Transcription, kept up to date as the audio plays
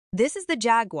This is the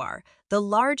jaguar, the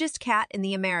largest cat in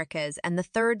the Americas and the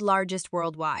third largest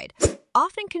worldwide.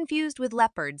 Often confused with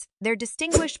leopards, they're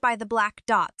distinguished by the black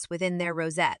dots within their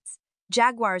rosettes.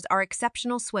 Jaguars are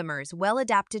exceptional swimmers, well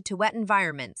adapted to wet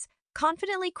environments,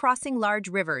 confidently crossing large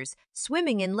rivers,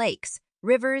 swimming in lakes,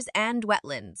 rivers, and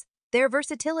wetlands. Their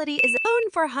versatility is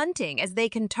known for hunting, as they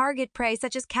can target prey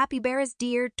such as capybaras,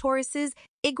 deer, tortoises,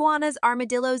 iguanas,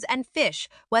 armadillos, and fish,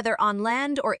 whether on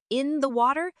land or in the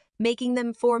water, making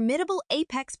them formidable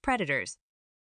apex predators.